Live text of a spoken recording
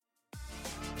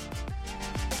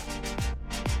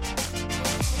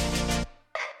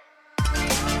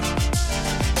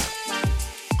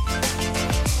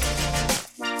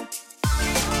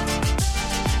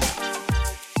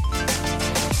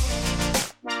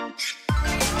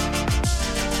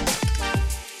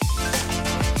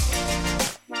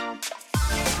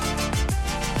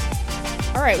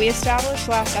right, we established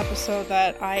last episode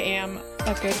that I am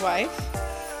a good wife.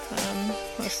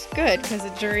 That's good because the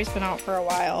jury's been out for a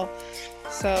while.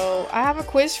 So I have a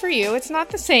quiz for you. It's not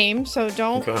the same, so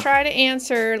don't try to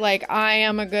answer like I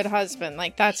am a good husband.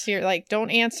 Like that's your don't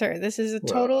answer. This is a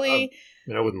totally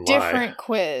I wouldn't different lie.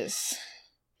 Quiz.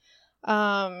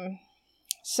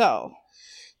 So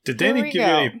did Danny give you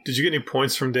any? Did you get any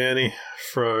points from Danny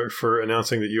for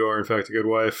announcing that you are in fact a good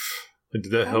wife?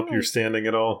 Did that help your standing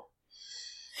at all?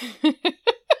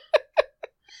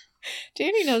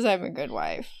 Danny knows I'm a good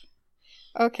wife.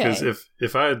 Okay. Because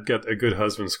if I had got a good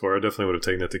husband score, I definitely would have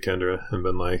taken it to Kendra and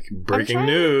been like, breaking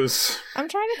news. I'm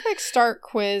trying to click start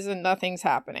quiz and nothing's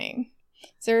happening.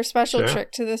 Is there a special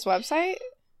trick to this website?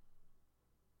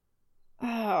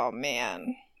 Oh,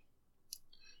 man.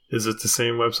 Is it the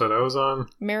same website I was on?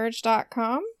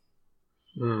 Marriage.com?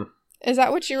 Is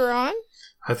that what you were on?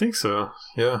 I think so,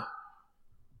 yeah.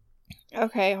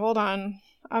 Okay, hold on.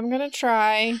 I'm going to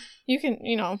try. You can,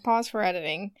 pause for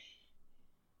editing.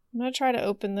 I'm going to try to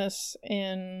open this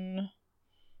in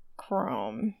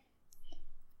Chrome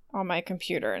on my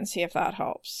computer and see if that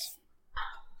helps.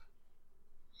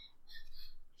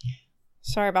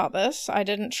 Sorry about this. I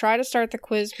didn't try to start the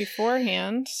quiz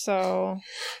beforehand, so...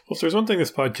 Well, if there's one thing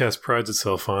this podcast prides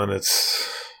itself on, it's...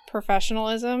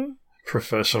 Professionalism?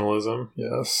 Professionalism,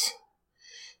 yes.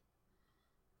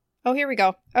 Oh, here we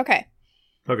go. Okay.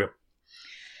 Okay.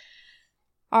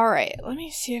 All right. Let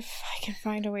me see if I can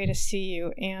find a way to see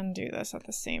you and do this at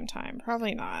the same time.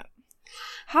 Probably not.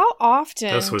 How often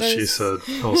That's what she said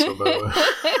also, by the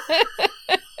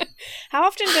way. How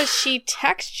often does she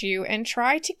text you and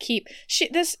try to keep...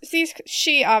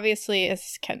 She obviously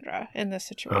is Kendra in this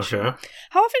situation. Okay.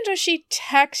 How often does she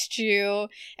text you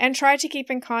and try to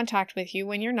keep in contact with you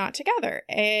when you're not together?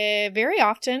 Very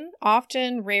often,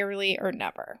 rarely, or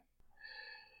never.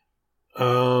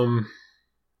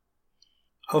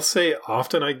 I'll say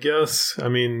often, I guess. I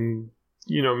mean,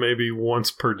 maybe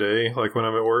once per day, like when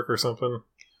I'm at work or something.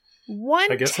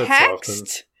 I guess text? That's often.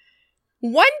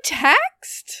 One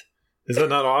text? Is that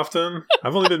not often?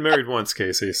 I've only been married once,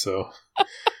 Casey, so...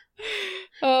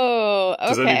 Oh, okay.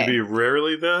 Does that need to be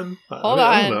rarely then? Hold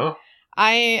on. I don't know.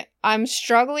 I'm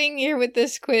struggling here with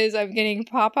this quiz. I'm getting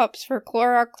pop-ups for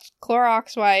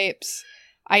Clorox wipes.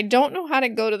 I don't know how to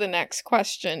go to the next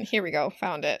question. Here we go.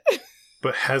 Found it.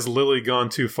 But has Lily gone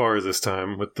too far this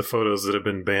time with the photos that have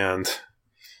been banned?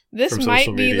 This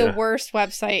might be the worst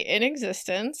website in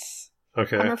existence.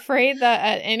 Okay. I'm afraid that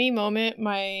at any moment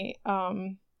my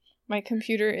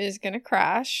computer is going to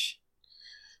crash.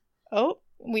 Oh,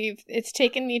 it's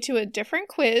taken me to a different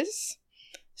quiz.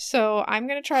 So I'm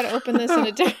going to try to open this in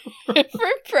a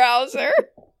different browser.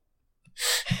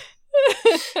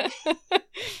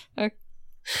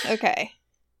 Okay.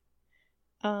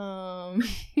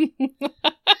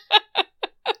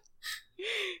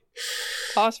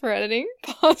 Pause for editing.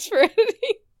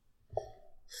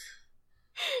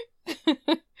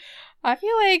 I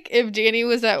feel like if Danny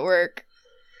was at work,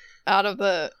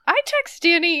 I text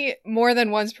Danny more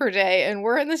than once per day, and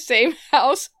we're in the same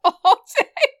house all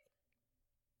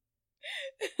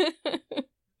day.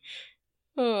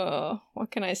 Oh,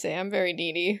 what can I say? I'm very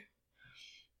needy.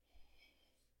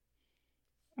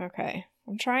 Okay,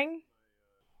 I'm trying.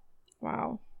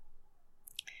 Wow.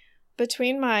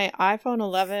 Between my iPhone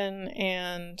 11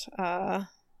 and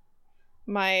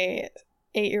my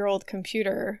 8-year-old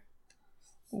computer,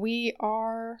 we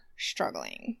are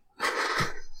struggling.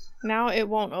 Now it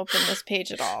won't open this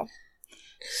page at all.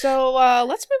 So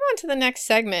let's move on to the next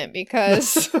segment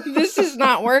because this is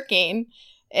not working.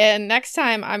 And next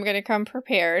time I'm going to come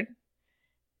prepared.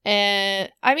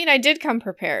 And I mean, I did come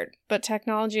prepared, but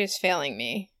technology is failing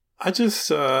me. I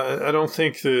just, I don't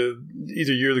think that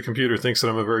either you or the computer thinks that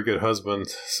I'm a very good husband,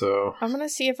 so... I'm going to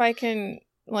see if I can,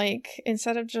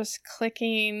 instead of just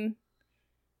clicking...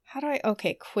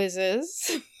 Okay,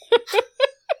 quizzes.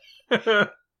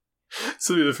 This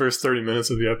will be the first 30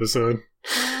 minutes of the episode.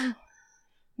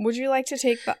 Would you like to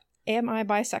take the Am I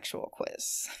Bisexual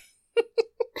quiz?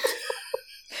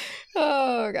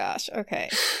 Oh, gosh, okay.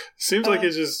 Seems like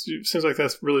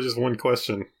that's really just one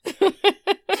question.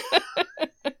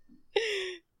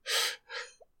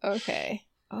 Okay.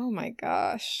 Oh my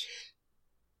gosh.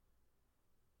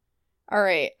 All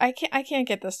right. I can't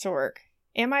get this to work.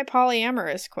 Am I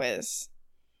polyamorous quiz?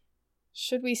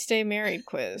 Should we stay married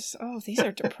quiz? Oh, these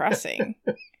are depressing.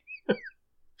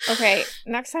 Okay.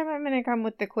 Next time I'm going to come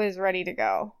with the quiz ready to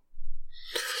go.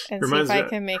 And see if I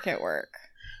can make it work.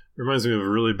 Reminds me of a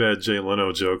really bad Jay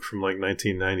Leno joke from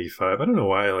 1995. I don't know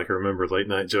why I remember late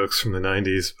night jokes from the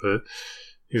 90s, but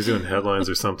he was doing headlines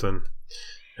or something.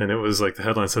 And it was like the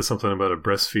headline said something about a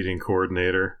breastfeeding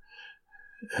coordinator.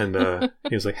 And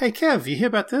he was like, "Hey, Kev, you hear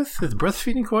about this? The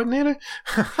breastfeeding coordinator?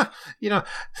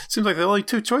 Seems like the only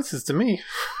two choices to me."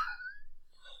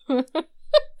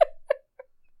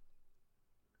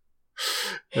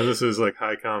 And this is like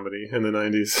high comedy in the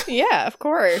 90s. Yeah, of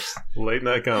course. Late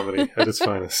night comedy at its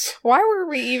finest. Why were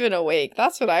we even awake?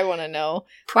 That's what I want to know.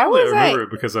 Probably I remember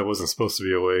it because I wasn't supposed to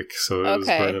be awake, so it was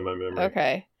burned in my memory.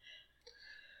 Okay.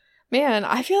 Man,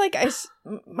 I feel like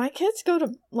my kids go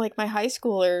to, like, my high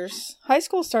schoolers. High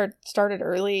school started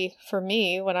early for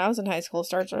me. When I was in high school,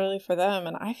 starts early for them.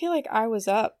 And I feel like I was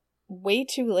up way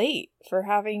too late for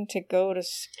having to go to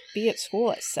be at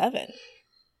school at 7.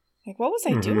 Like, what was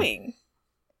I doing?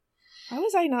 Why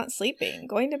was I not sleeping?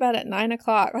 Going to bed at 9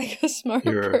 o'clock like a smart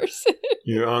person.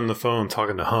 You're on the phone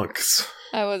talking to hunks.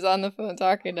 I was on the phone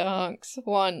talking to hunks.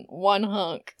 One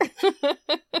hunk.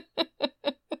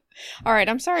 All right,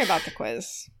 I'm sorry about the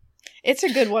quiz. It's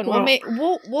a good one.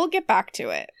 Well, we'll get back to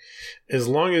it. As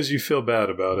long as you feel bad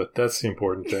about it, that's the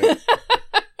important thing.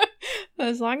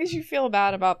 As long as you feel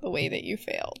bad about the way that you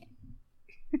failed.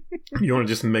 You want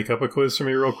to just make up a quiz for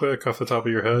me real quick off the top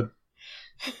of your head?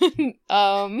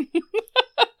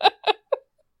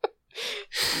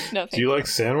 No, do you like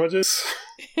sandwiches?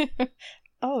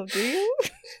 Oh, do you?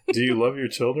 Do you love your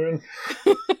children?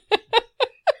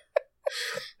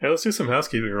 Hey, let's do some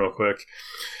housekeeping real quick.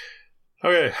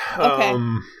 Okay.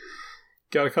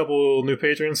 Got a couple new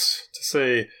patrons to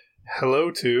say hello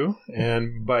to,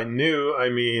 and by new I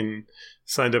mean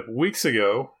signed up weeks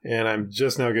ago, and I'm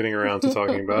just now getting around to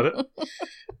talking about it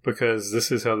because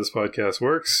this is how this podcast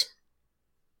works.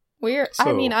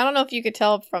 I mean, I don't know if you could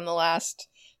tell from the last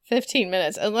 15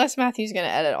 minutes, unless Matthew's going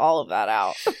to edit all of that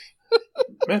out.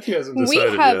 Matthew hasn't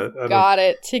decided yet. We have got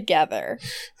it together.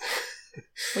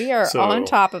 We are on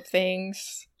top of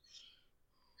things.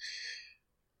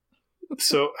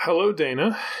 So, hello,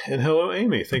 Dana, and hello,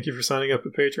 Amy. Thank you for signing up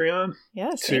at Patreon.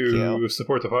 Yes, thank you. To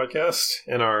support the podcast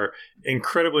and our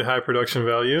incredibly high production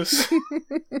values.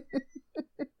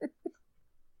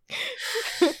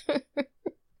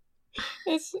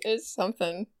 It's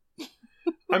something.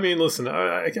 I mean, listen,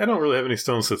 I don't really have any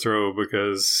stones to throw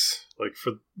because, like,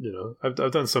 I've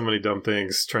done so many dumb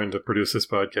things trying to produce this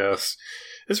podcast.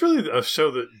 It's really a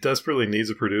show that desperately needs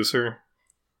a producer.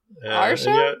 Our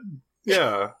show? And yet,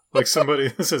 yeah, like somebody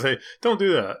that says, "Hey, don't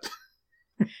do that."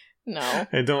 No.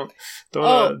 Hey, don't.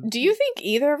 Do you think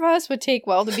either of us would take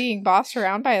well to being bossed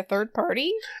around by a third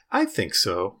party? I think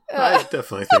so. I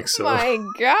definitely think so. Oh my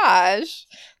gosh.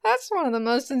 That's one of the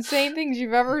most insane things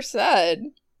you've ever said.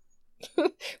 We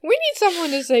need someone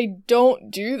to say,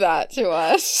 "Don't do that to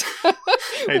us."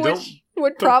 Hey, which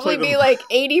would probably be like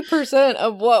 80%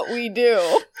 of what we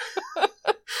do.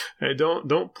 Hey,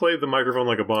 don't play the microphone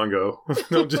like a bongo.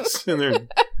 Don't just sit there and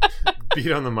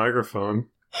beat on the microphone.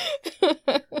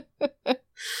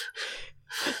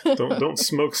 Don't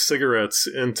smoke cigarettes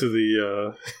into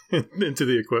the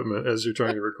equipment as you're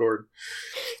trying to record.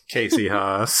 Casey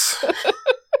Haas.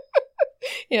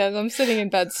 Yeah, I'm sitting in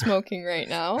bed smoking right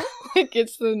now. Like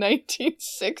it's the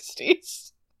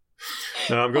 1960s.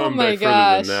 No, I'm going back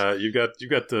further than that. You got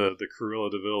the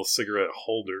Cruella de Vil cigarette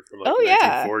holder from like the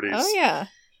 1940s. Oh yeah.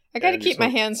 I got to keep my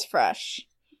hands fresh.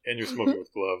 And you're smoking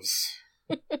with gloves.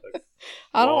 Like,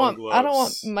 I don't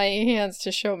want my hands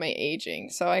to show my aging,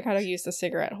 so I gotta use the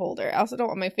cigarette holder. I also don't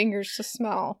want my fingers to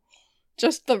smell.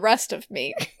 Just the rest of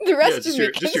me. The rest of me.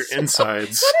 Just your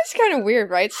insides. That is kind of weird,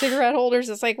 right? Cigarette holders.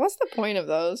 It's like, what's the point of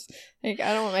those? Like,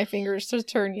 I don't want my fingers to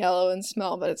turn yellow and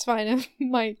smell, but it's fine if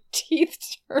my teeth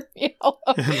turn yellow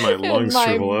and my lungs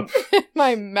shrivel up.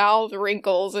 My mouth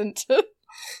wrinkles into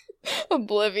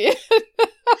oblivion.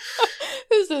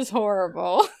 This is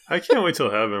horrible. I can't wait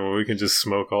till heaven when we can just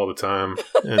smoke all the time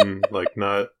and like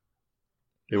not.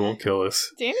 It won't kill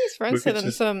us. Danny's friend sent him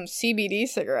some CBD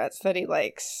cigarettes that he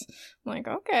likes. I'm like,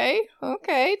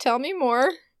 okay, tell me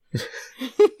more.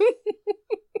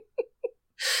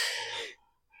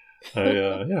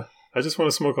 I just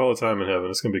want to smoke all the time in heaven.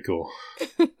 It's gonna be cool.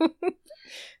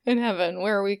 In heaven,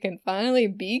 where we can finally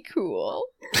be cool.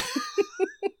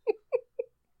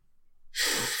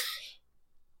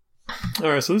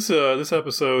 All right, so this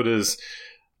episode is.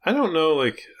 I don't know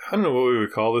what we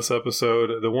would call this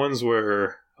episode. The ones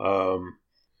where,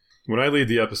 when I lead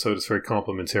the episode, it's very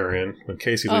complimentarian. When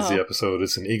Casey leads the episode,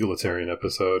 it's an egalitarian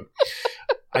episode.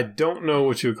 I don't know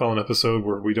what you would call an episode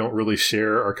where we don't really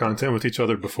share our content with each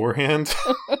other beforehand.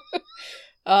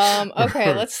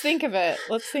 Okay, let's think of it.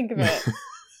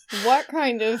 What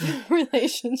kind of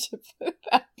relationship would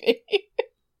that be?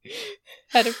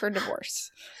 Headed for divorce.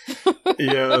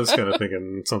 Yeah, I was kind of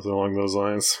thinking something along those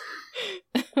lines.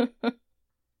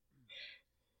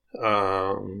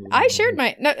 I shared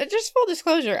no, just full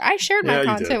disclosure. I shared my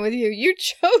content with you. You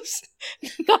chose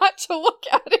not to look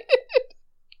at it.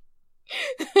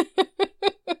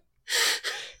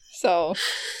 So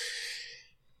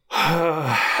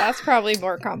that's probably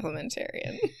more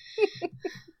complimentarian.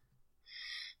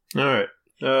 All right.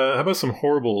 How about some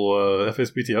horrible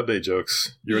FSBT update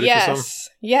jokes? You ready for some?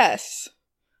 Yes.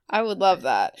 I would love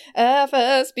that.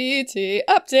 FSBT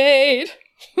update.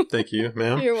 Thank you,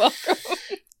 ma'am. You're welcome.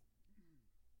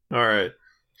 All right.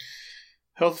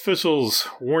 Health officials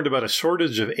warned about a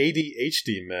shortage of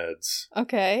ADHD meds.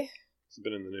 Okay. It's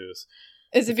been in the news.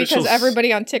 Is it because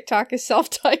everybody on TikTok is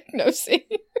self-diagnosing?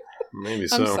 Maybe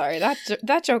so. I'm sorry.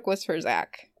 That joke was for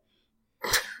Zach.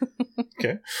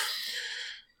 Okay.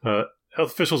 Health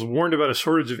officials warned about a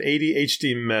shortage of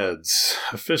ADHD meds.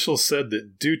 Officials said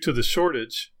that due to the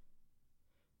shortage...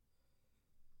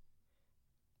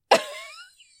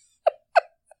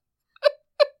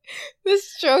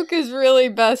 This joke is really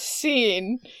best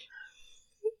seen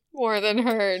more than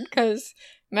heard, because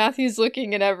Matthew's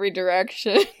looking in every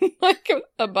direction like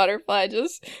a butterfly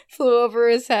just flew over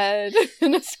his head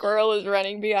and a squirrel is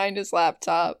running behind his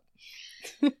laptop.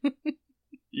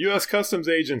 U.S. Customs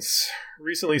agents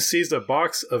recently seized a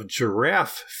box of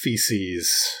giraffe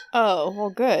feces. Oh, well,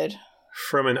 good.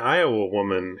 From an Iowa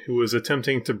woman who was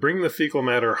attempting to bring the fecal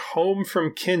matter home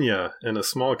from Kenya in a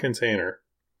small container.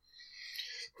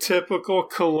 Typical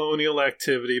colonial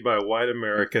activity by white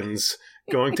Americans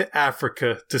going to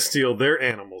Africa to steal their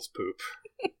animals' poop.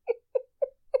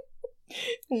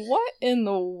 What in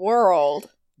the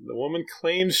world? The woman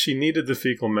claims she needed the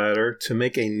fecal matter to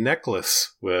make a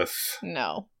necklace with.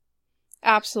 No.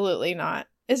 Absolutely not.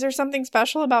 Is there something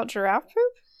special about giraffe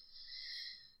poop?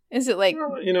 Is it like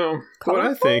colorful? What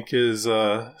I think is,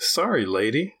 sorry,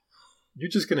 lady. You're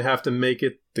just going to have to make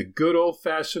it the good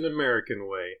old-fashioned American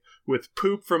way, with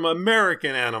poop from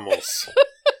American animals.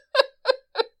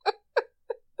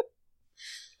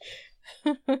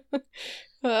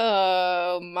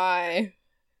 Oh, my.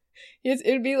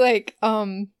 It'd be like,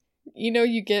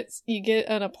 you get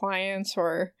an appliance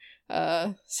or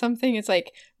something. It's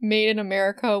like made in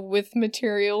America with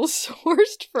materials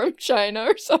sourced from China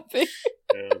or something.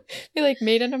 Yeah. Be like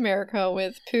made in America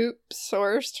with poop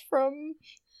sourced from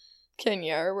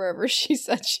Kenya or wherever she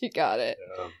said she got it.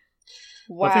 Yeah.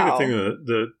 Wow. I think the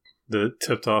thing that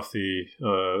tipped off the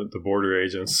border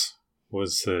agents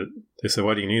was that they said,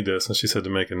 "Why do you need this?" And she said, "To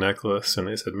make a necklace." And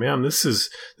they said, "Ma'am, this is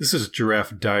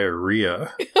giraffe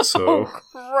diarrhea." So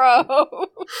gross.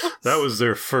 That was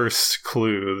their first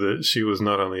clue that she was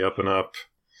not on the up and up.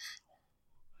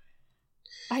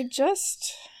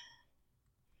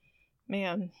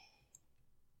 Man,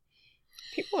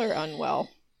 people are unwell.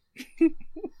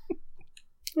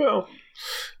 Well,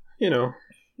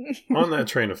 on that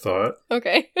train of thought.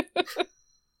 Okay.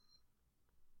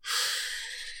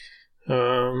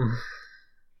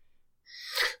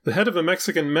 The head of a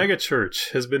Mexican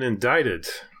megachurch has been indicted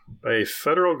by a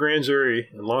federal grand jury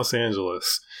in Los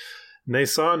Angeles.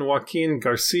 Nason Joaquin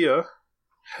Garcia,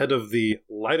 head of the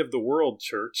Light of the World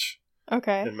Church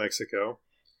in Mexico,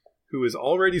 who is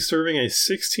already serving a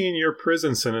 16-year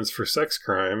prison sentence for sex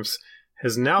crimes,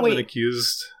 has now been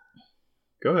accused...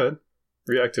 Go ahead.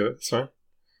 React to it. It's fine.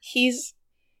 He's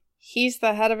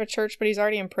the head of a church, but he's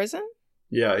already in prison?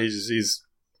 Yeah, he's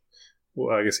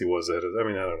well, I guess he was head of... I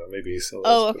mean, I don't know. Maybe he's still is.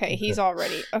 Oh, okay. He's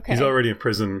already... Okay. He's already in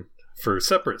prison for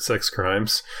separate sex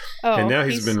crimes. Oh, and now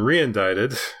he's been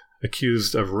re-indicted,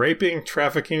 accused of raping,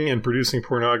 trafficking, and producing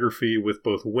pornography with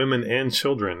both women and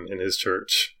children in his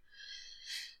church.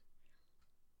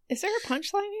 Is there a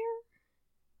punchline here?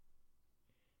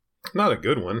 Not a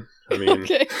good one. I mean...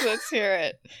 Okay, let's hear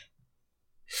it.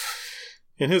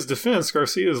 In his defense,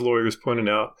 Garcia's lawyers pointed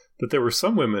out that there were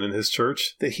some women in his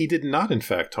church that he did not, in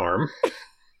fact, harm.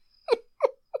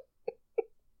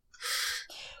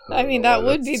 I mean, that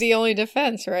would be the only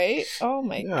defense, right? Oh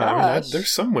my gosh. I mean, there's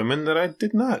some women that I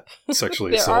did not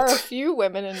sexually assault. There are a few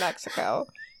women in Mexico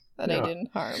that I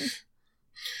didn't harm.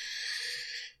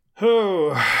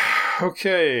 Oh,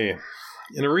 okay.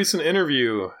 In a recent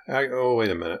interview... wait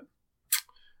a minute.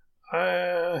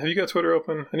 Have you got Twitter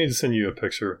open? I need to send you a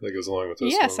picture that goes along with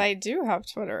this. Yes, I do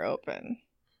have Twitter open.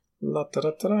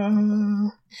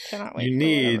 La-da-da-da-da. Cannot wait. You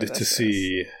need to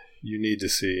see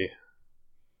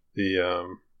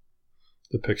the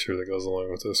picture that goes along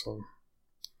with this one.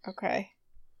 Okay.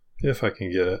 If I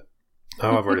can get it.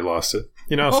 Oh, I've already lost it.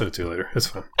 I'll send it to you later. It's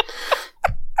fine.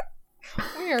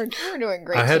 We're doing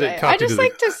great today. I just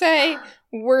like to say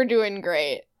we're doing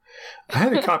great. I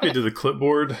had it copied to the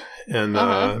clipboard, and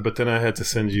but then I had to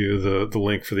send you the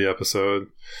link for the episode.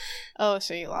 Oh,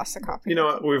 so you lost the copy. You know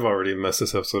what? We've already messed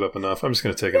this episode up enough. I'm just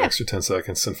going to take an extra 10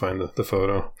 seconds and find the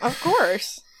photo. Of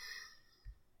course.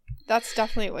 That's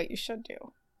definitely what you should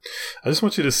do. I just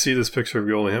want you to see this picture of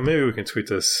Goldie. Maybe we can tweet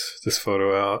this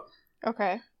photo out.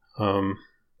 Okay.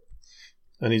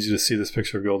 I need you to see this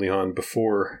picture of Goldie Hawn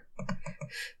before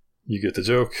you get the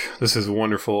joke. This is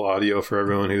wonderful audio for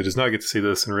everyone who does not get to see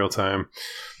this in real time.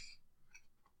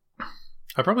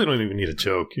 I probably don't even need a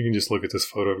joke. You can just look at this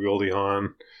photo of Goldie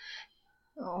Hawn.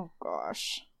 Oh,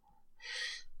 gosh.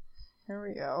 Here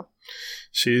we go.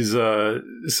 She's,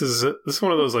 this is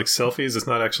one of those like selfies. It's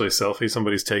not actually a selfie.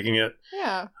 Somebody's taking it.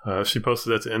 Yeah. She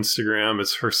posted that to Instagram.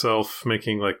 It's herself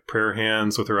making like prayer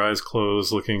hands with her eyes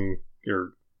closed, looking,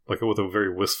 or like with a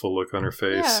very wistful look on her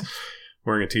face,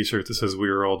 wearing a t-shirt that says "We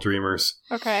are all dreamers."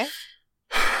 Okay.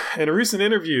 In a recent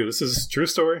interview, this is a true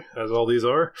story, as all these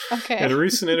are. Okay. In a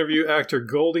recent interview, actor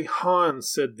Goldie Hawn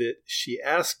said that she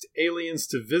asked aliens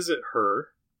to visit her,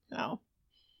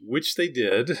 which they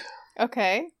did.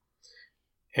 Okay.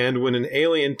 And when an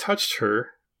alien touched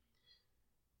her,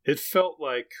 it felt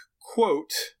like,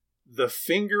 quote, the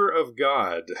finger of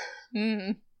God.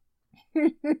 Mm.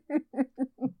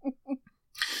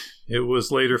 It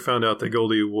was later found out that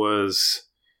Goldie was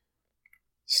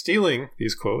stealing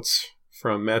these quotes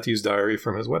from Matthew's diary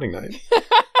from his wedding night.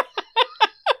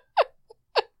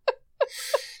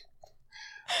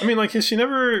 I mean, like, has she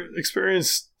never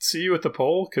experienced See You at the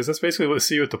Pole? Because that's basically what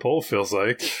See You at the Pole feels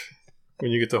like when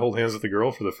you get to hold hands with a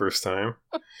girl for the first time.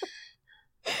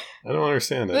 I don't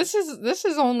understand it. This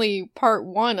is only part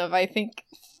one of, I think,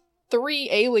 3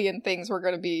 alien things we're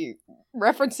going to be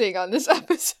referencing on this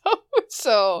episode.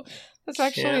 So that's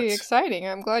actually exciting.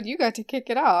 I'm glad you got to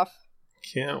kick it off.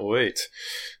 Can't wait.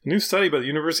 A new study by the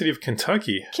University of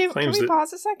Kentucky claims can we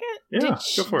pause a second? Yeah,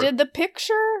 go for it. Did the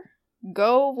picture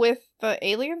go with the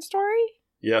alien story?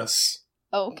 Yes.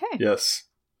 Okay. Yes.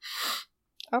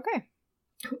 Okay.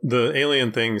 The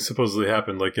alien thing supposedly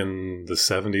happened like in the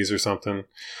 70s or something.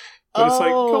 But it's like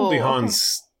Goldie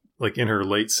Hawn's like in her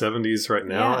late 70s right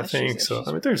now, I think. So,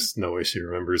 I mean, there's no way she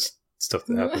remembers stuff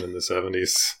that happened in the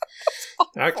 70s.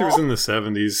 Actors in the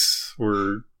 70s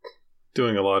were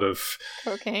doing a lot of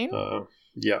cocaine.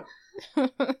 Yeah.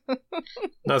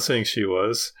 Not saying she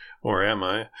was, or am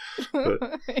I? But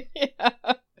yeah.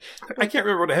 I can't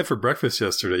remember what I had for breakfast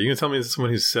yesterday. You can tell me that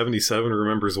someone who's 77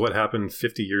 remembers what happened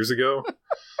 50 years ago?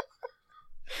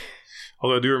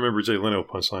 Although I do remember Jay Leno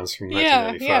punchlines from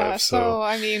 1995. Yeah, so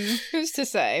I mean, who's to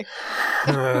say?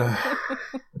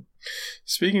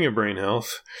 Speaking of brain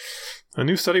health, a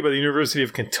new study by the University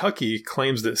of Kentucky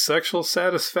claims that sexual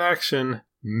satisfaction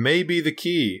may be the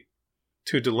key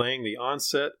to delaying the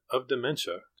onset of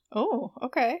dementia. Oh,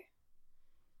 okay.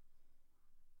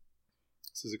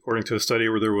 This is according to a study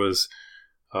where there was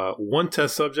one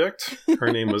test subject.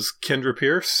 Her name was Kendra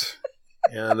Pierce.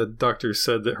 And the doctor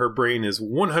said that her brain is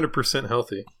 100%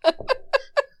 healthy.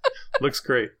 Looks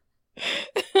great.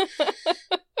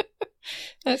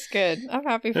 That's good. I'm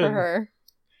happy for her.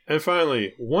 And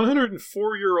finally,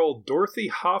 104-year-old Dorothy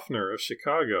Hoffner of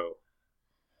Chicago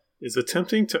is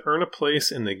attempting to earn a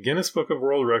place in the Guinness Book of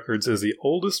World Records as the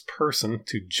oldest person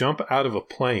to jump out of a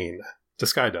plane to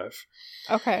skydive.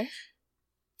 Okay.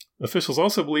 Officials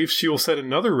also believe she will set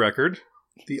another record,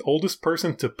 the oldest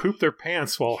person to poop their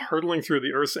pants while hurtling through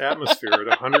the Earth's atmosphere at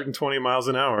 120 miles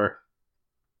an hour.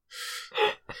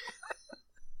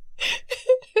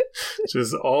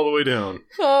 Just all the way down.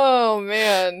 Oh,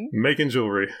 man. Making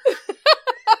jewelry.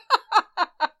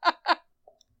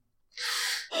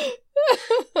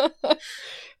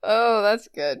 Oh, that's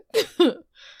good.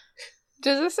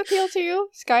 Does this appeal to you?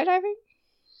 Skydiving?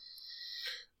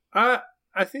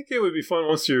 I think it would be fun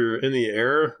once you're in the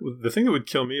air. The thing that would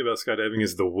kill me about skydiving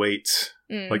is the weight.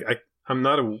 Like, I'm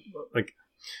not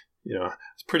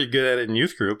it's pretty good at it in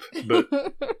youth group, but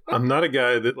I'm not a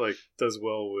guy that, like, does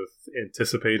well with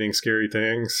anticipating scary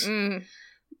things.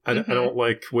 I don't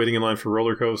like waiting in line for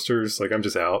roller coasters. Like, I'm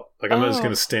just out. Like, I'm not just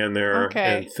going to stand there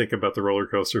and think about the roller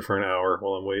coaster for an hour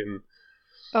while I'm waiting.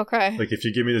 Okay. Like, if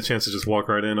you give me the chance to just walk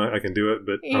right in, I can do it,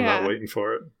 but I'm not waiting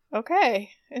for it. Okay.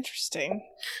 Interesting.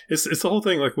 It's the whole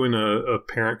thing, like when a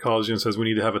parent calls you and says, we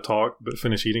need to have a talk, but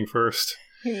finish eating first.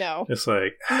 No. It's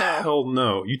like, hell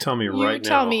no. You tell me right now. You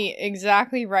tell me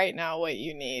exactly right now what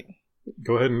you need.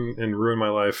 Go ahead and ruin my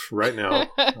life right now.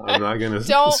 I'm not going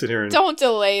to sit here and... Don't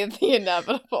delay the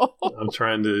inevitable. I'm not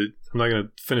going to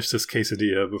finish this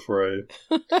quesadilla before I...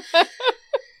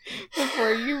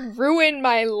 Before you ruin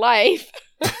my life.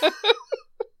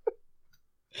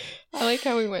 I like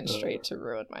how we went straight to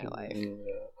ruin my life. Yeah,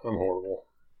 I'm horrible.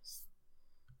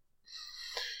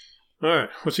 All right,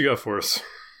 what you got for us?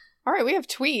 All right, we have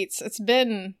tweets. It's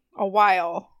been a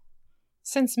while.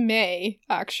 Since May,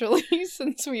 actually,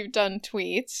 since we've done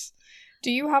tweets. Do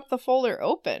you have the folder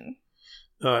open?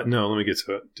 No, let me get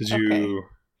to it. Did you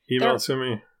email it to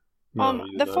me? No,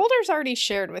 the folder's already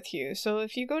shared with you, so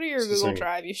if you go to your Google saying...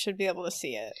 Drive, you should be able to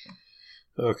see it.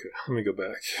 Okay, let me go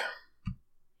back.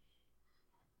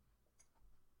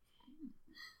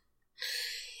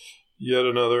 Yet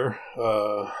another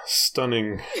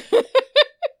stunning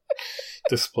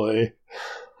display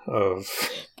of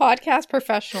podcast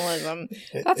professionalism.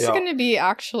 That's going to be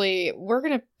we're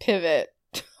going to pivot.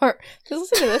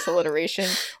 Listen to this alliteration.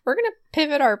 We're going to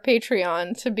pivot our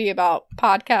Patreon to be about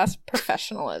podcast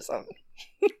professionalism.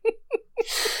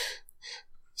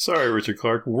 Sorry, Richard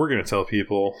Clark. We're going to tell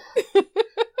people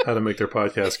how to make their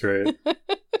podcast great.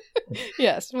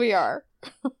 Yes, we are.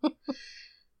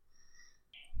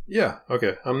 Yeah,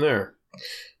 okay. I'm there.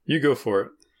 You go for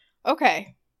it.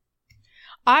 Okay.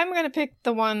 I'm going to pick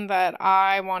the one that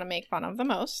I want to make fun of the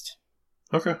most.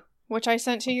 Okay. Which I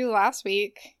sent to you last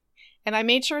week. And I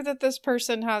made sure that this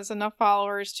person has enough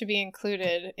followers to be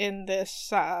included in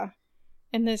this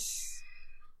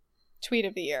tweet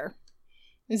of the year.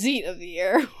 Zeet of the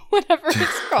year. Whatever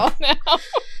it's called now.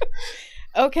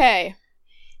 Okay.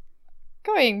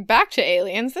 Going back to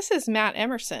aliens, this is Matt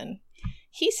Emerson.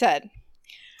 He said,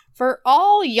 "For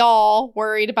all y'all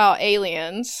worried about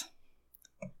aliens,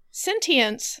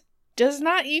 sentience does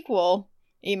not equal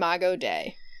Imago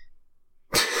Dei."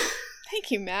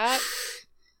 Thank you, Matt.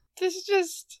 This is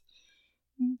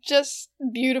just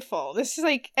beautiful. This is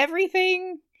like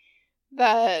everything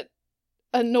that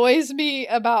annoys me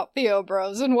about Theo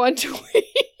Bros in one tweet.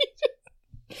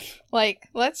 Like,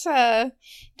 let's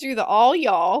do the all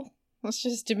y'all. Let's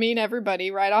just demean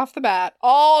everybody right off the bat.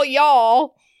 All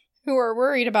y'all who are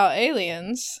worried about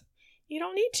aliens, you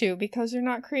don't need to, because they're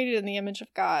not created in the image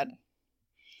of God.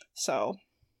 So,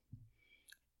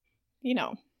 you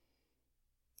know.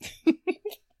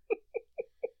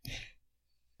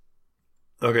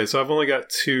 Okay, so I've only got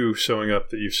 2 showing up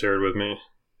that you've shared with me.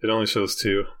 It only shows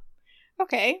 2.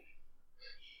 Okay.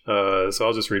 So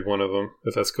I'll just read one of them,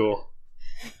 if that's cool.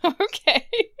 Okay.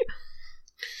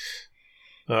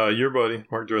 Your buddy,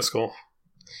 Mark Driscoll.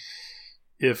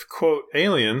 If, quote,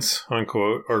 aliens,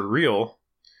 unquote, are real,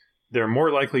 they're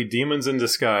more likely demons in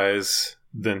disguise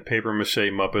than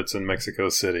papier-mâché Muppets in Mexico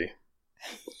City.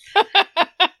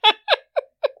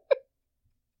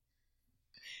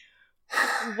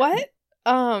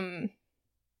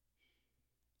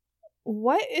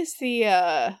 What is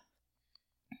the,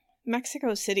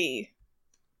 Mexico City?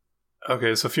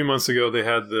 Okay, so a few months ago, they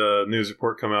had the news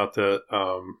report come out that,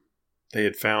 they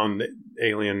had found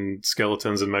alien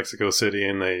skeletons in Mexico City,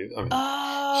 and they,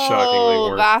 shockingly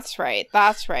weren't. That's right.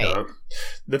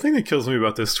 The thing that kills me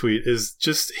about this tweet is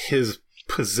just his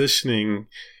positioning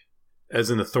as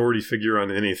an authority figure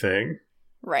on anything.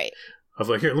 Right. Of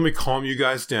like, here, let me calm you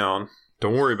guys down.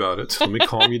 Don't worry about it. Let me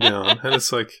calm you down. And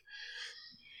it's like,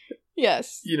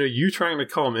 yes. You know, you trying to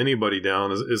calm anybody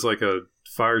down is like a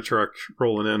fire truck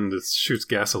rolling in that shoots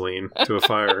gasoline to a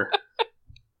fire.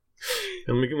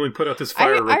 And let me put out this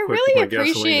fire real quick. I really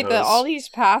appreciate that all these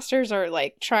pastors are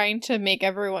like trying to make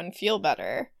everyone feel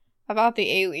better about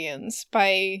the aliens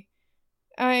by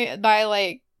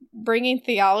like bringing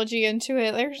theology into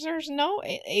it. There's no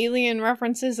alien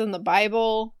references in the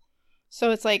Bible, so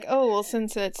it's like, oh well,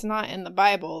 since it's not in the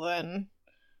Bible, then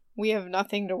we have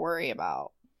nothing to worry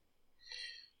about.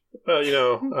 You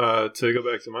know, to go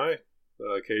back to my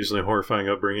occasionally horrifying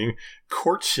upbringing,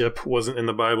 courtship wasn't in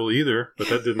the Bible either, but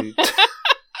that didn't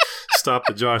stop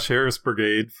the Josh Harris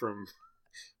Brigade from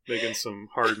making some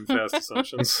hard and fast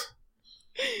assumptions.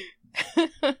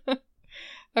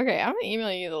 Okay, I'm gonna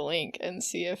email you the link and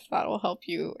see if that will help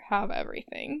you have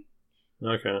everything.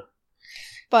 Okay.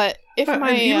 But if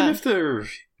even if they're...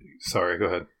 Sorry, go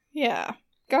ahead. Yeah,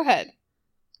 go ahead.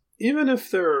 Even if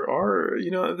there are,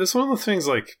 you know, that's one of the things,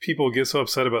 like, people get so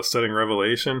upset about studying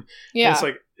Revelation. Yeah. It's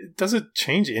like, does it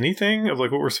change anything of,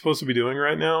 like, what we're supposed to be doing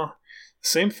right now?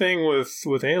 Same thing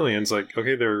with aliens. Like,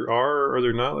 okay, there are or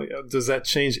they're not. Like, does that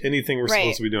change anything we're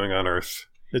supposed to be doing on Earth?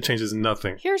 It changes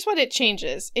nothing. Here's what it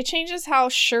changes. It changes how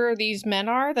sure these men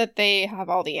are that they have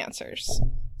all the answers.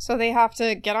 So they have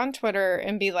to get on Twitter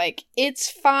and be like, it's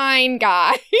fine,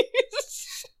 guys.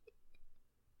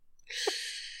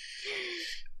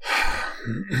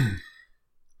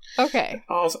 Okay.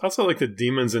 Also, like the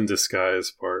demons in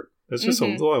disguise part. There's just a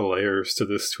lot of layers to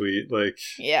this tweet. Like,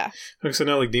 yeah. So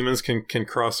now, like, demons can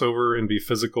cross over and be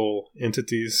physical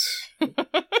entities.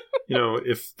 You know,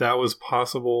 if that was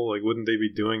possible, like, wouldn't they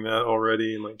be doing that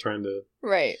already and like trying to?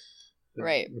 Right.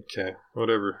 Right. Okay.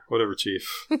 Whatever,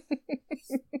 Chief.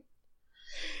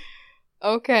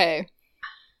 Okay.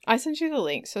 I sent you the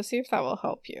link, so see if that will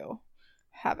help you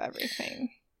have everything.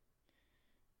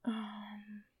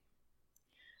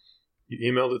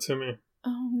 You emailed it to me?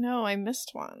 Oh, no, I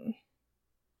missed one.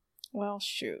 Well,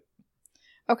 shoot.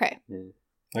 Okay.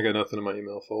 I got nothing in my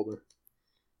email folder.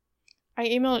 I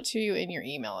emailed it to you in your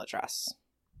email address.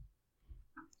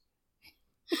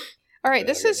 All right,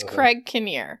 this is Craig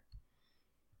Kinnear.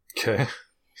 Okay.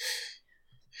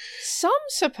 Some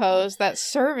suppose that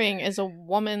serving is a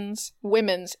women's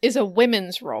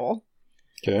role.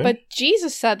 Okay. But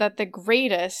Jesus said that the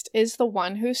greatest is the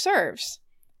one who serves.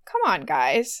 Come on,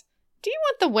 guys. Do you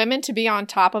want the women to be on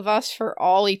top of us for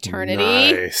all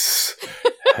eternity? Nice.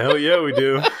 Hell yeah, we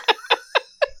do.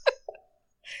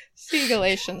 See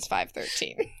Galatians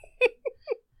 5:13.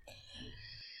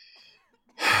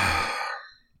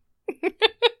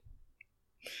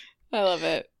 I love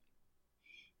it.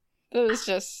 That was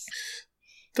just...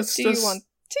 Do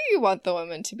you want the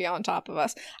women to be on top of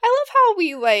us? I love how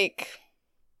we, like...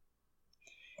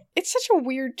 It's such a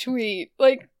weird tweet.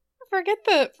 Like, forget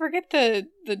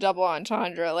the double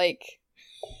entendre. Like,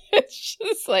 it's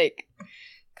just like,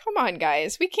 come on,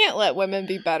 guys. We can't let women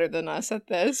be better than us at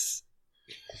this.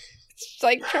 It's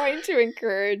like trying to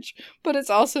encourage, but it's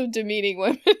also demeaning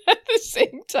women at the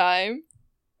same time.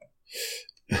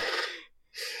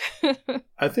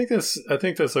 I think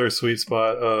that's our sweet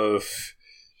spot of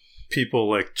people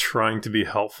like trying to be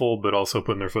helpful, but also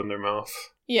putting their foot in their mouth.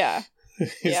 Yeah.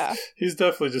 He's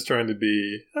definitely just trying to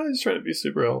be. He's trying to be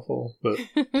super helpful, but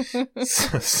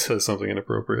says something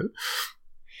inappropriate.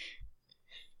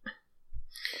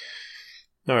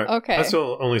 All right. Okay. I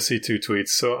still only see 2 tweets,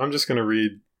 so I'm just going to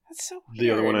read the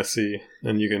other one I see,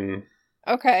 and you can.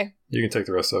 Okay. You can take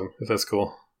the rest of them if that's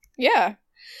cool. Yeah.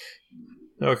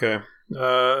 Okay.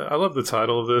 I love the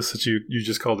title of this that you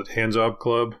just called it Handjob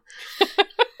Club.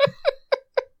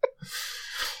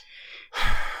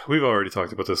 We've already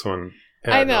talked about this one.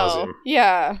 I know. Nauseam.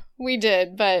 Yeah, we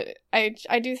did, but I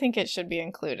do think it should be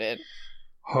included.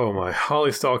 Oh my, Holly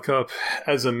Stallcup.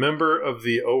 As a member of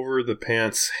the Over the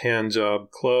Pants Handjob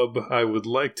Club, I would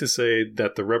like to say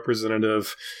that the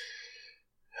representative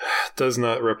does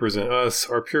not represent us.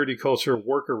 Our purity culture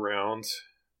workaround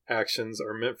actions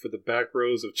are meant for the back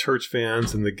rows of church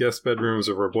vans and the guest bedrooms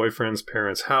of our boyfriend's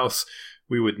parents' house.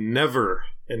 We would never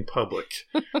in public.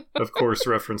 Of course,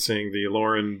 referencing the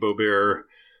Lauren Boebert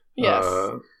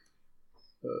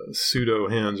pseudo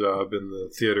hand job in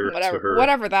the theater.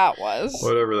 Whatever that was.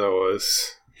 Whatever that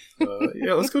was.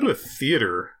 Yeah, let's go to a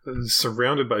theater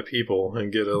surrounded by people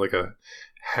and get a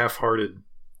half-hearted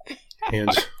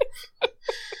hand job.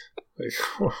 Like,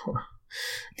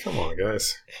 come on,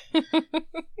 guys.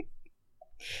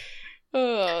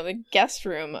 Oh, the guest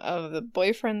room of the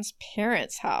boyfriend's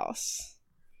parents' house.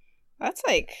 That's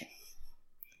like,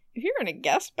 if you're in a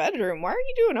guest bedroom, why are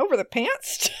you doing over the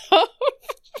pants stuff?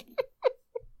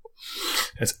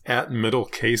 It's at Middle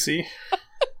Casey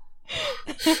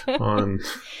on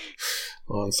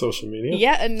social media.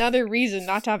 Yet another reason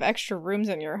not to have extra rooms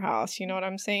in your house. You know what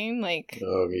I'm saying? Like,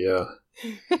 oh yeah.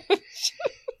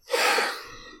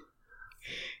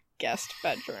 Guest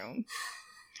bedroom.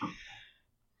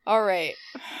 All right.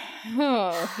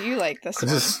 Oh, you like this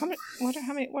one?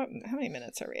 How many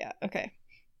minutes are we at? Okay.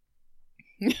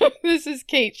 This is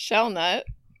Kate Shellnut.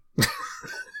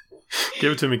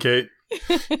 Give it to me, Kate.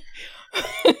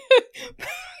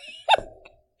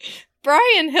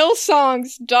 Brian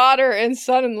Hillsong's daughter and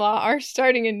son-in-law are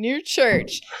starting a new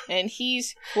church, and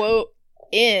he's, quote,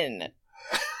 in.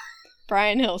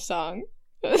 Brian Hillsong.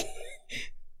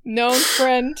 Known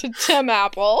friend to Tim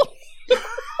Apple.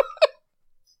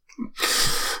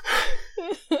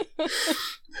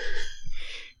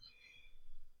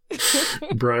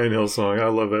 Brian Hillsong. I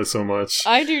love that so much.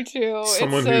 I do too.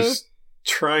 Someone who's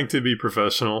trying to be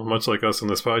professional, much like us on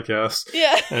this podcast.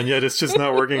 Yeah. And yet it's just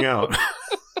not working out.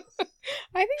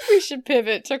 I think we should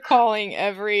pivot to calling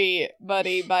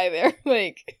everybody by their,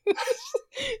 like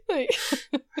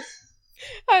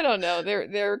I don't know,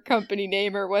 their company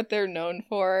name or what they're known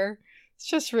for. It's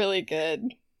just really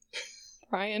good.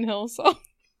 Brian Hillsong.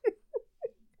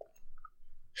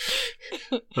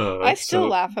 I still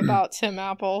laugh about Tim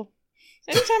Apple.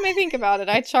 Anytime I think about it,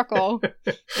 I chuckle.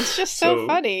 It's just so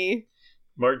funny.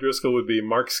 Mark Driscoll would be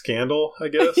Mark Scandal, I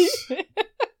guess.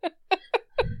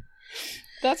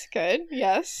 That's good,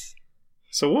 yes.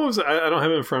 So what was it? I don't have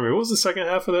it in front of me. What was the second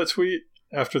half of that tweet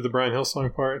after the Brian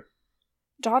Hillsong part?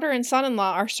 Daughter and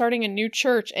son-in-law are starting a new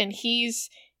church, and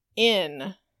he's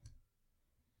in.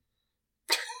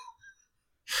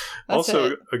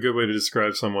 Also, a good way to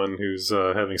describe someone who's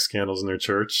having scandals in their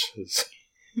church is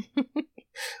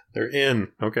they're in.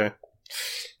 Okay.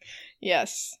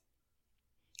 Yes.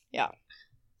 Yeah.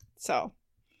 So,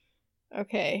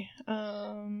 okay.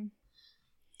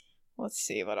 Let's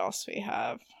see what else we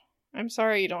have. I'm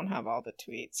sorry you don't have all the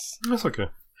tweets. That's okay.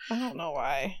 I don't know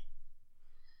why.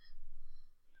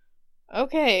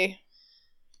 Okay.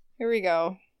 Here we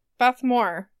go. Beth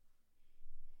Moore.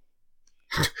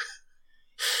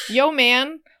 Yo,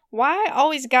 man. Why I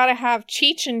always gotta have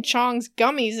Cheech and Chong's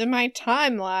gummies in my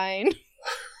timeline?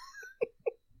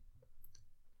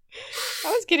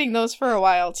 I was getting those for a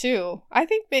while, too. I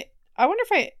wonder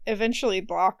if I eventually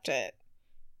blocked it.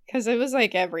 Because it was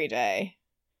like every day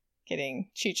getting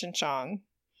Cheech and Chong.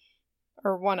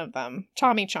 Or one of them.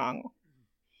 Tommy Chong.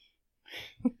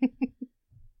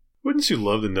 Wouldn't you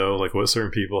love to know, like, what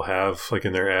certain people have, like,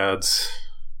 in their ads?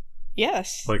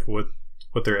 Yes. Like, what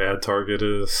their ad target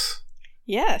is?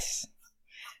 Yes.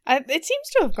 It seems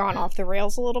to have gone off the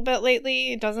rails a little bit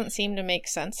lately. It doesn't seem to make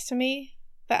sense to me,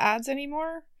 the ads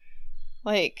anymore.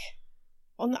 Like,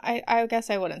 well, I guess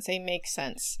I wouldn't say make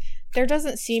sense. There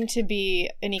doesn't seem to be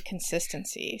any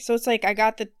consistency. So it's like I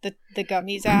got the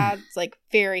gummies ads, like,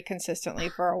 very consistently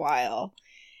for a while.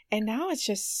 And now it's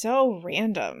just so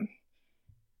random.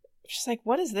 Just like,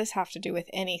 what does this have to do with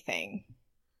anything?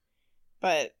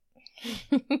 But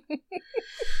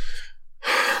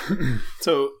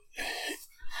so,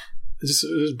 just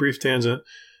a brief tangent.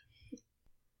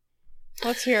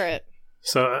 Let's hear it.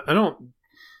 So I don't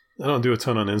do a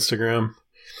ton on Instagram.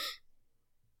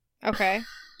 Okay.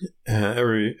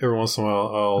 Every once in a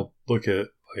while, I'll look at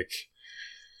like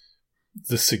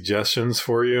the suggestions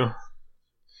for you.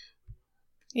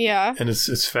 Yeah. And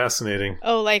it's fascinating.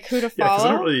 Oh, like who to follow?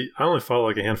 Yeah, because I only follow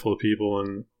like a handful of people,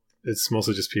 and it's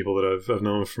mostly just people that I've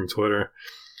known from Twitter,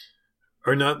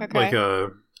 or not. Okay. Like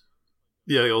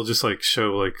yeah, it'll just like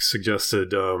show like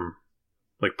suggested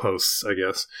like posts, I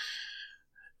guess.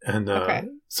 And okay.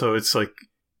 So it's like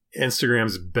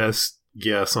Instagram's best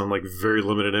guess on like very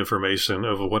limited information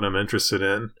of what I'm interested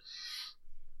in.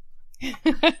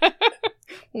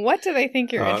 What do they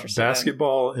think you're interested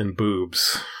basketball and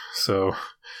boobs. So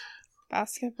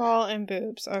basketball and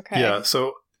boobs. Okay. Yeah.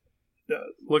 So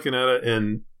looking at it,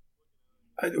 and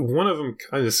one of them,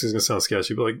 this is gonna sound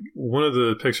sketchy, but like one of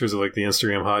the pictures of like the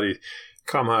Instagram hottie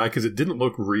caught my eye because it didn't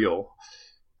look real.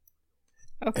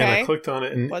 Okay. And I clicked on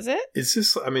it, and was it? Is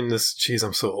this? I mean, this. Geez,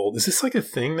 I'm so old. Is this like a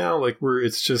thing now? Like where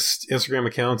it's just Instagram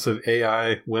accounts of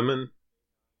AI women?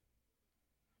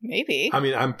 Maybe. I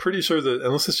mean, I'm pretty sure that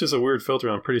unless it's just a weird filter,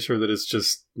 I'm pretty sure that it's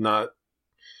just not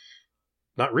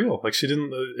real. Like she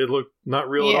didn't. It looked not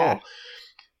real at all.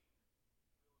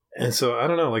 And so I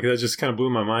don't know. Like that just kind of blew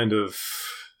my mind. Of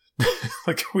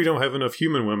like we don't have enough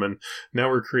human women. Now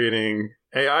we're creating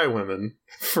AI women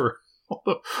for.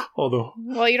 Although,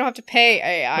 well, you don't have to pay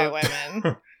AI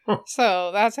women,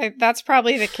 so that's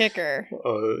probably the kicker.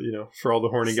 For all the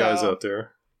horny guys out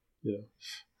there,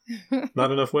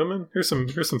 not enough women. Here's some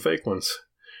fake ones.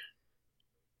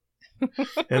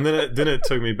 And then it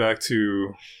took me back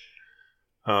to,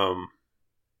 like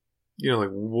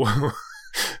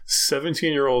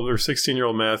 17-year-old or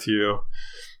 16-year-old Matthew,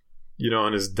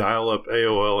 on his dial-up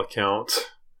AOL account,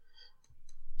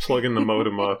 plugging the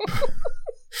modem up.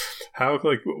 How,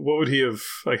 like, what would he have,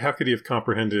 like, how could he have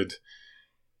comprehended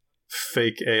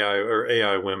fake AI or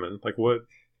AI women? Like, what?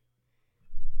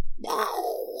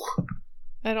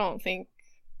 I don't think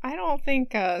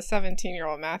a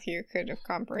 17-year-old Matthew could have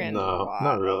comprehended a lot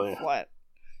not really. Of what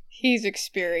he's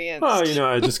experienced. Well,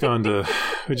 I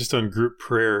we just done group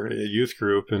prayer at youth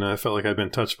group, and I felt like I'd been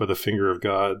touched by the finger of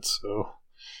God, so.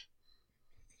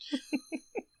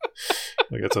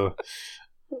 I got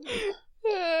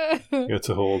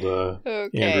to hold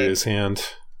Andrea's hand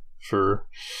for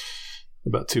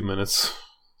about 2 minutes.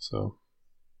 So,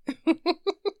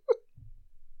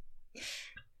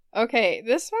 okay,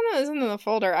 this one is in the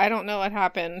folder. I don't know what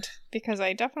happened because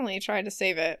I definitely tried to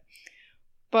save it.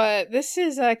 But this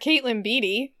is Caitlin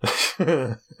Beatty.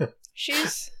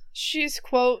 She's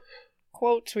quote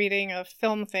tweeting a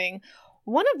film thing.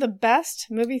 One of the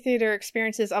best movie theater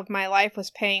experiences of my life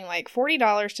was paying like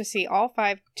 $40 to see all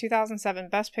 5 2007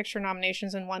 Best Picture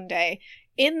nominations in one day,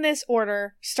 in this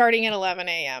order, starting at 11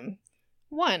 a.m.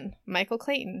 1. Michael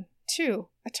Clayton. 2.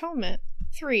 Atonement.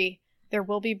 3. There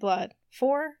Will Be Blood.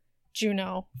 4.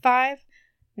 Juno. 5.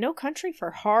 No Country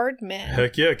for Hard Men.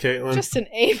 Heck yeah, Caitlin. Just an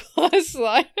A+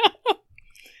 lineup.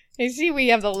 You see, we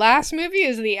have the last movie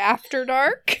is The After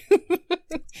Dark.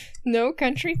 No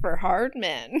Country for Hard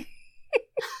Men.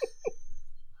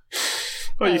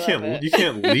 Well, you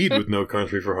can't lead with No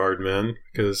Country for Hard Men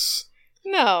because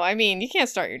No, I mean, you can't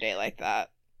start your day like that.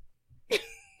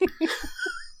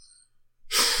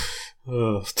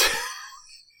 Oh.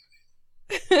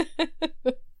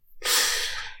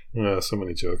 So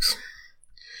many jokes.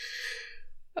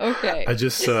 Okay. I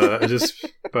just,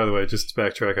 by the way, just to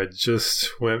backtrack, I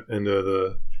just went into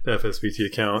the FSBT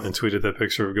account and tweeted that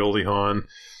picture of Goldie Hawn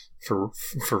for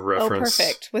reference. Oh,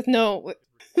 perfect. With no...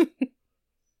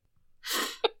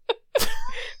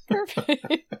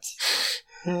 Perfect.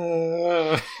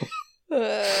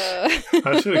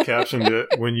 I should have captioned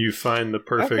it, when you find the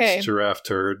perfect giraffe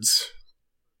turds.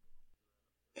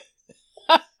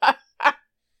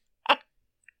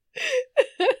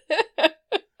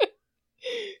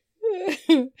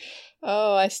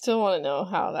 Oh, I still want to know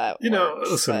how that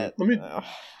works. Listen, but,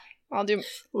 I'll do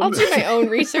my own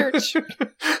research.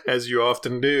 As you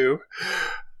often do.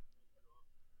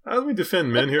 Let me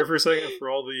defend men here for a second for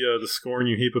all the scorn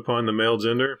you heap upon the male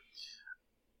gender.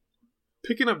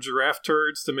 Picking up giraffe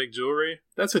turds to make jewelry,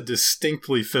 that's a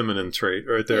distinctly feminine trait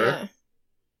right there.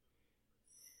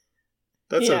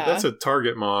 Yeah. That's a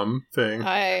Target mom thing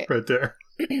right there.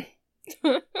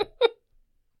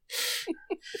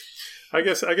 I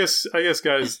guess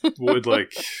guys would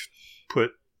like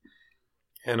put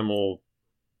animal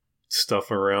stuff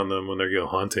around them when they go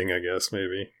hunting, I guess,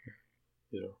 maybe.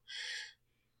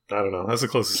 I don't know. That's the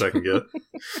closest I can get.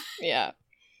 Yeah.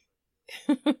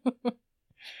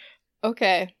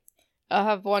 Okay. I'll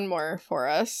have one more for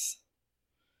us.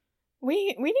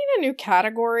 We need a new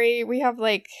category. We have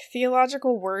like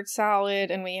theological word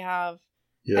salad, and we have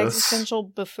existential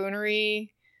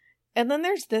buffoonery. And then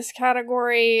there's this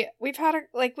category. We had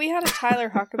a Tyler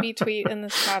Huckabee tweet in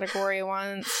this category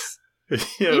once.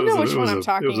 Yeah, you know which one I'm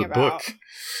talking about.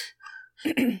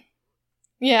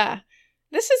 Yeah.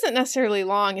 This isn't necessarily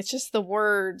long. It's just the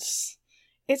words.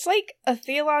 It's like a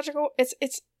theological. It's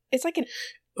like an.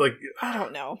 Like, I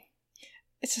don't know.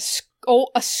 It's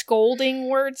a scolding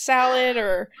word salad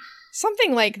or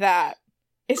something like that.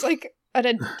 It's like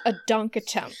a dunk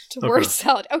attempt word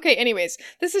salad. Okay. Anyways,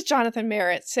 this is Jonathan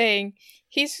Merritt saying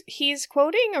he's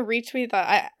quoting a retweet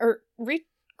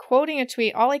quoting a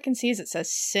tweet. All I can see is it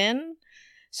says sin.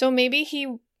 So maybe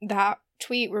that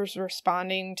tweet was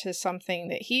responding to something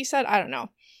that he said. I don't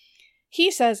know. He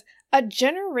says, a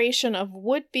generation of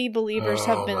would-be believers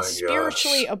have been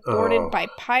spiritually aborted by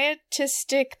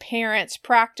pietistic parents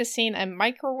practicing a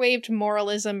microwaved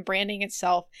moralism branding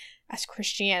itself as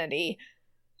Christianity.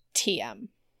 TM.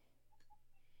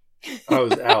 I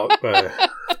was out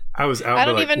I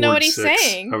don't even know what he's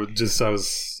saying. I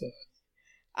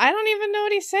don't even know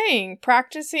what he's saying.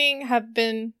 Practicing have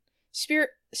been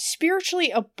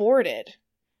spiritually aborted.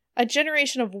 A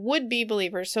generation of would-be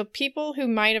believers, so people who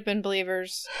might have been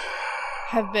believers,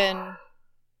 have been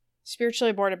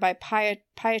spiritually aborted by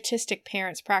pietistic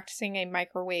parents practicing a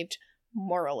microwaved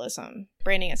moralism,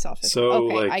 branding itself as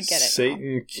I get it.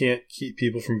 Satan can't keep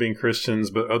people from being Christians,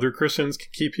 but other Christians can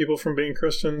keep people from being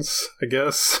Christians, I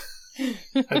guess.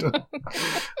 I don't.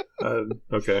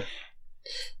 Okay.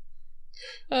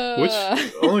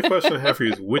 Only question I have for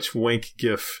you is, which wank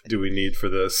gif do we need for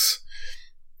this?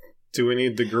 Do we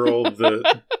need the girl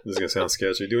that... This is going to sound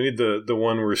sketchy. Do we need the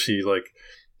one where she, like,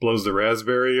 blows the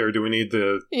raspberry? Or do we need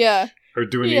the... Yeah. Or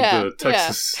do we need the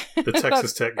Texas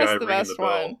Tech guy ringing the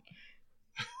bell? One.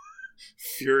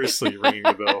 Furiously ringing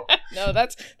the bell. No,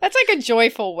 that's like a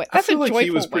joyful way. I feel like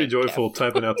he was pretty joyful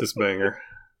typing out this banger.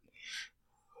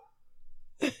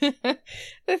 The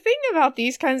thing about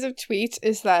these kinds of tweets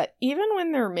is that even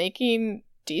when they're making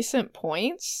decent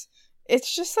points...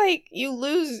 It's just like you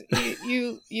lose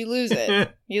you lose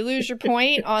it. You lose your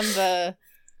point on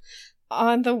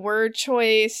the word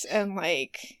choice and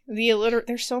like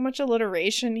there's so much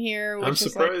alliteration here, which I'm is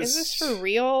surprised. like, is this for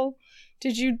real?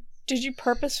 Did you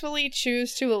purposefully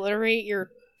choose to alliterate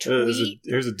your tweet?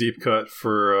 Here's a deep cut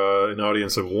for an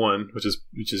audience of one, which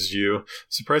is you.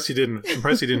 Surprised he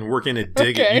didn't work in a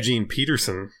dig at Eugene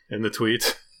Peterson in the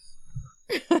tweet.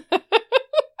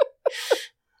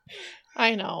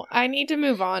 I know. I need to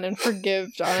move on and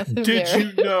forgive Jonathan Did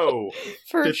Merritt you know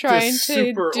for trying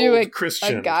to do a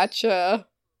gotcha.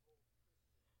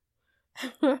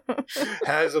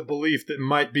 Has a belief that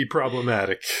might be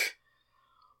problematic.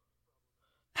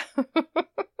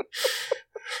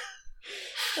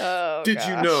 Did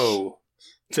you know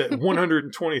that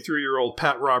 123-year-old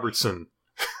Pat Robertson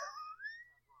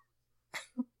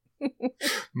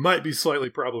might be slightly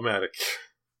problematic?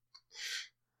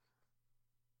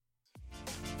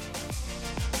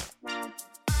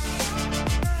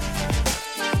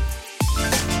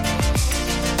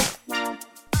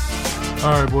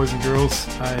 Alright, boys and girls,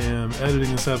 I am editing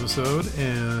this episode,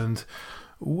 and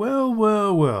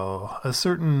Well. A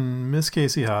certain Miss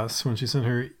Casey Haas, when she sent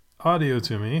her audio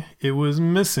to me, it was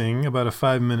missing about a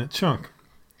 5-minute chunk.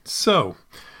 So,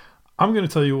 I'm going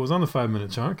to tell you what was on the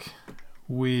 5-minute chunk.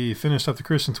 We finished up the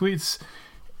Christian tweets,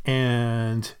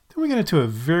 and then we got into a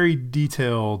very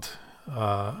detailed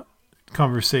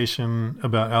conversation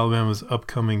about Alabama's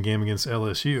upcoming game against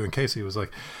LSU. And Casey was like,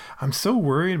 I'm so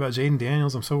worried about Jaden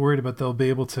Daniels. I'm so worried about they'll be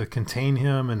able to contain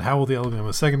him, and how will the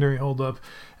Alabama secondary hold up?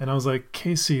 And I was like,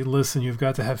 Casey, listen, you've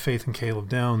got to have faith in Caleb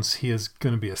Downs. He is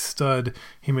going to be a stud.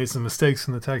 He made some mistakes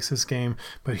in the Texas game,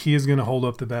 but he is going to hold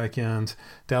up the back end.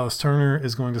 Dallas Turner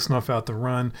is going to snuff out the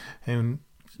run, and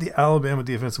the Alabama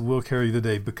defense will carry the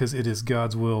day, because it is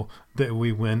God's will that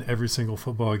we win every single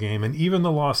football game. And even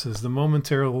the losses, the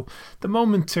momentary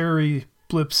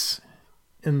blips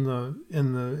in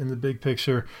the big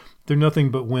picture, they're nothing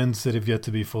but wins that have yet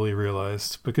to be fully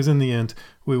realized, because in the end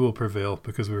we will prevail,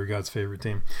 because we were God's favorite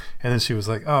team. And then she was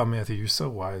like, oh, Matthew, you're so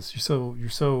wise. You're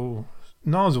so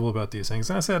knowledgeable about these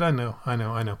things. And I said, I know.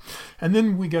 And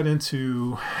then we got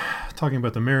into talking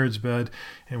about the marriage bed,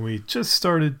 and we just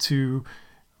started to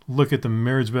look at the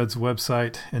Marriage Bed's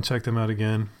website and check them out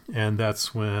again. And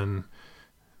that's when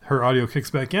her audio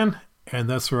kicks back in, and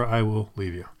that's where I will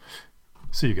leave you.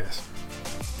 See you guys.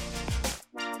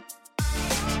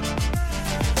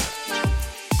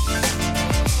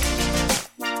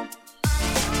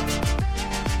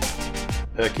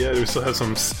 Heck yeah, do we still have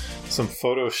some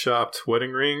photoshopped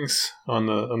wedding rings on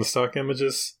the stock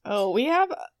images? Oh, we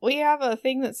have a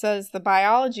thing that says the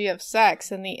biology of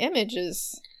sex, and the image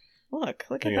is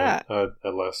look at that. I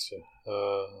lost you.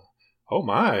 Oh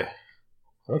my.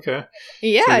 Okay.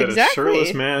 Yeah, so exactly. A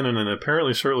shirtless man and an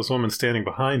apparently shirtless woman standing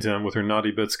behind him with her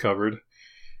naughty bits covered.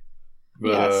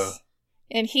 But, yes.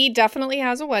 And he definitely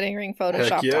has a wedding ring photoshopped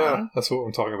heck yeah, on. that's what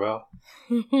I'm talking about.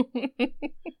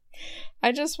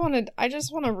 I just want to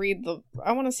read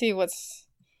I want to see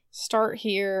start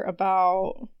here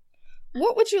about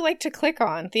what would you like to click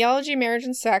on? Theology, marriage,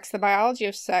 and sex, the biology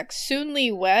of sex, soonly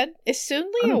wed. Is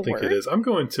soonly a word? I don't think it is. I'm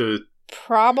going to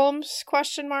problems,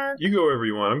 question mark. You go wherever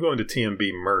you want. I'm going to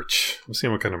TMB merch. I'm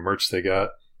seeing what kind of merch they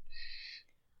got.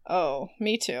 Oh,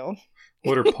 me too.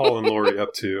 What are Paul and Lori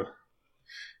up to?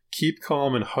 Keep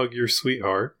calm and hug your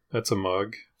sweetheart. That's a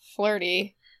mug.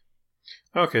 Flirty.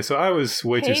 Okay, so I was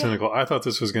way too cynical. I thought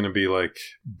this was going to be like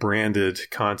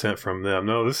branded content from them.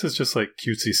 No, this is just like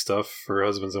cutesy stuff for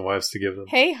husbands and wives to give them.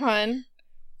 Hey, hun,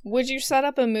 would you set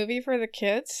up a movie for the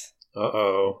kids?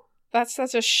 Uh-oh. That's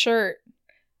such a shirt.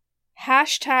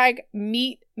 Hashtag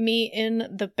meet me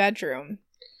in the bedroom.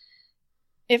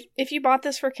 If you bought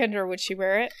this for Kendra, would she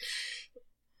wear it?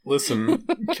 Listen,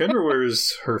 Kendra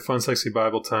wears her Fun Sexy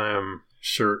Bible Time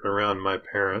shirt around my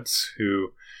parents, who,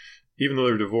 even though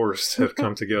they're divorced, have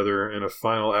come together in a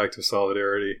final act of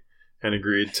solidarity and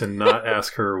agreed to not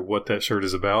ask her what that shirt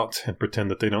is about and pretend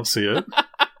that they don't see it.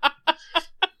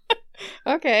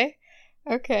 Okay.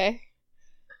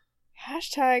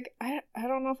 Hashtag, I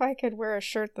don't know if I could wear a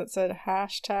shirt that said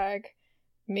hashtag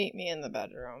meet me in the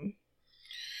bedroom.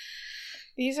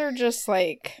 These are just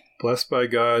like... Blessed by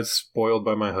God, spoiled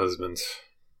by my husband.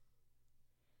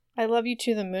 I love you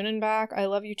to the moon and back. I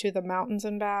love you to the mountains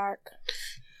and back.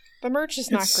 The merch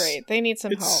is not great. They need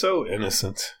some help. It's so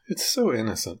innocent. It's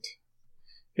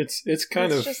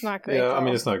kind of... It's just not great. Yeah, though. I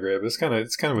mean, it's not great, but it's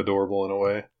kind of adorable in a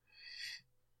way.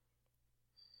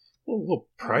 A little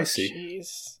pricey.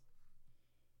 Jeez.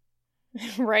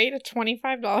 Right? A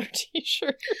 $25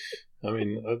 t-shirt. I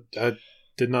mean, I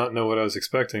did not know what I was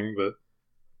expecting, but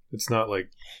it's not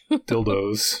like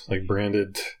dildos, like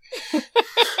branded...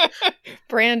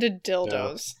 Branded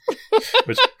dildos. Yeah.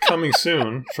 Which, coming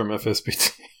soon from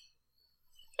FSBT.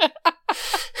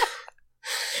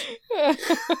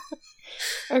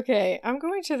 Okay, I'm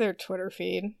going to their Twitter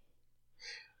feed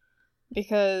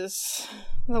because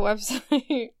the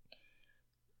website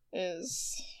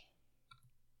is...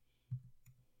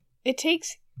 It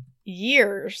takes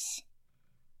years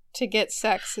to get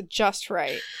sex just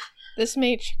right. This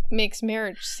makes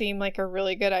marriage seem like a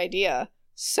really good idea,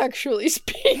 sexually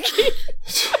speaking.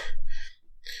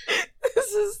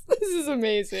 This is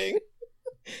amazing.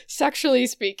 Sexually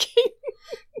speaking.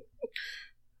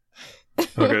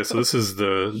 Okay, so this is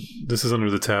under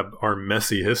the tab Our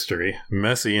Messy History.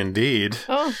 Messy indeed.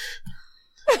 Oh.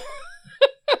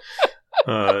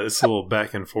 It's a little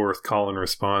back and forth call and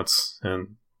response,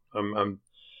 and I'm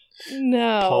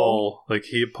no.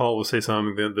 Paul will say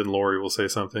something, then Lori will say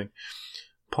something.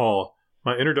 Paul,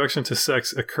 my introduction to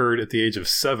sex occurred at the age of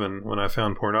 7 when I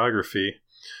found pornography.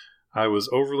 I was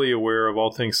overly aware of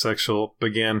all things sexual,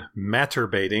 began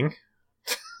masturbating.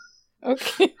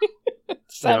 Okay.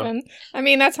 7. I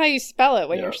mean, that's how you spell it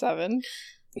when Yeah. you're 7.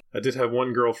 I did have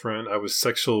one girlfriend I was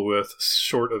sexual with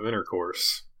short of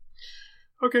intercourse.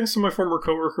 Okay, so my former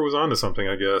coworker was onto something,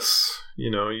 I guess.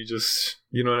 You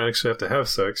don't actually have to have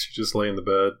sex. You just lay in the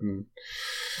bed and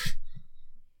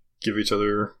give each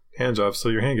other hand jobs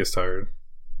till your hand gets tired.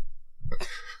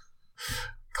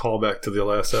 Call back to the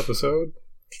last episode.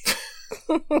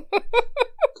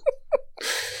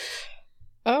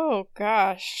 Oh,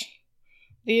 gosh.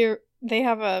 They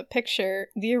have a picture,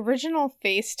 the original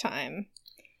FaceTime,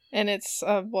 and it's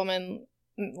a woman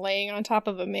laying on top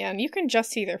of a man. You can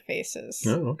just see their faces.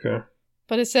 Oh, okay.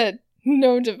 But it said,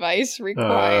 no device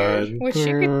required, which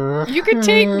you could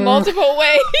take multiple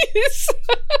ways.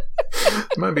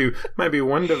 might be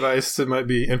one device that might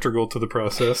be integral to the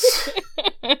process.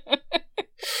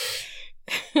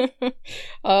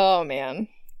 Oh, man.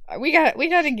 We got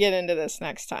to get into this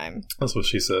next time. That's what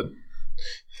she said.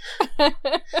 All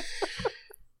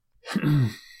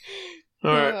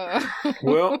right.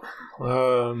 Well,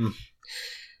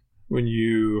 when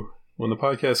the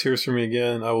podcast hears from me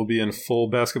again, I will be in full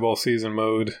basketball season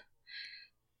mode.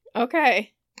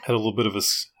 Okay. Had a little bit of a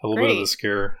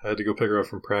scare. I had to go pick her up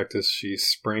from practice. She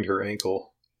sprained her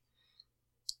ankle.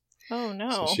 Oh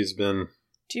no. So she's been.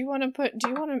 Do you want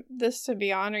this to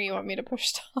be on, or you want me to push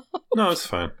stop? No, it's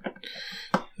fine.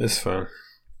 It's fine.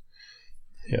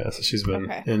 Yeah, so she's been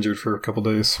injured for a couple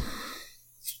days.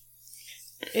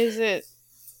 Is it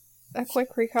a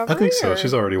quick recovery? I think so. Or?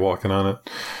 She's already walking on it.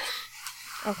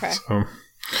 Okay. So,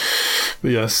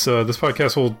 but yes, this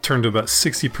podcast will turn to about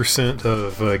 60%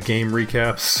 of game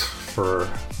recaps for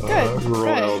rural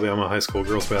Alabama high school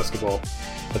girls basketball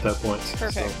at that point.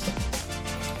 Perfect.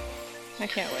 So. I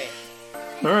can't wait.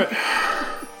 All right.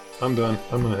 I'm done.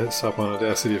 I'm going to hit stop on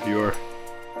Audacity if you are.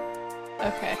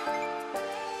 Okay.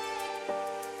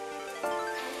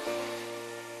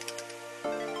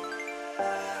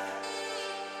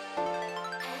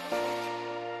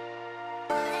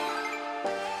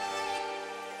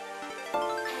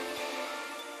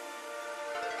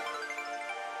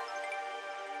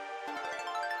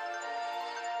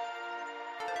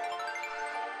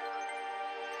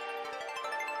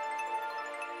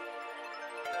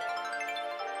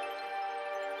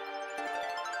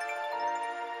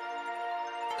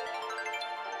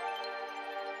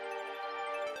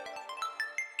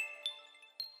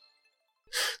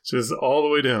 Just all the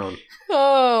way down.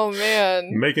 Oh,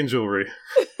 man. Making jewelry.